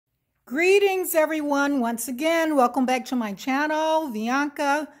Greetings, everyone. Once again, welcome back to my channel,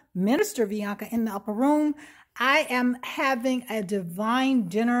 Veonka, Minister Veonka in the upper room. I am having a divine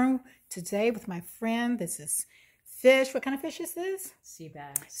dinner today with my friend. This is fish. What kind of fish is this? Sea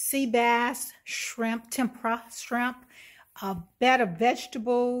bass. Sea bass, shrimp, tempura shrimp, a bed of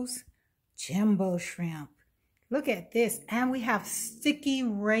vegetables, jumbo shrimp. Look at this. And we have sticky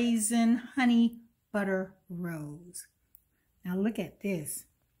raisin honey butter rolls. Now look at this.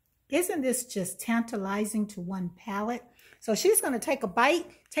 Isn't this just tantalizing to one palate? So she's going to take a bite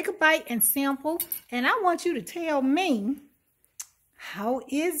and sample. And I want you to tell me, how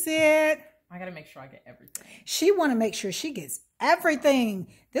is it? I got to make sure I get everything. She want to make sure she gets everything.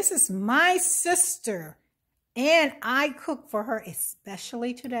 This is my sister. And I cook for her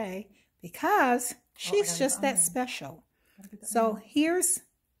especially today because she's just that special. So here's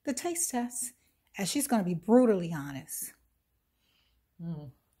the taste test. And she's going to be brutally honest.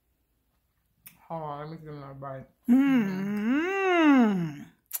 Hold on, let me give my bite.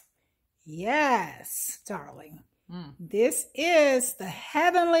 Yes, darling. This is the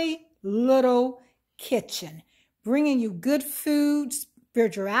Heavenly Little Kitchen, bringing you good food,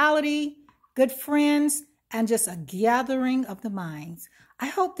 spirituality, good friends, and just a gathering of the minds. I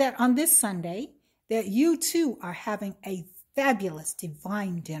hope that on this Sunday that you too are having a fabulous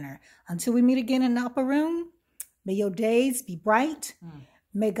divine dinner. Until we meet again in the upper room, may your days be bright.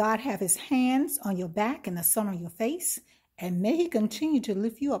 May God have his hands on your back and the sun on your face. And may he continue to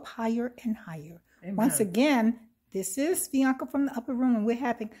lift you up higher and higher. Amen. Once again, this is Veonka from the upper room. And we're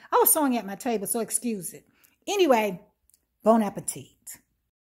having, I was sewing at my table, so excuse it. Anyway, bon appetit.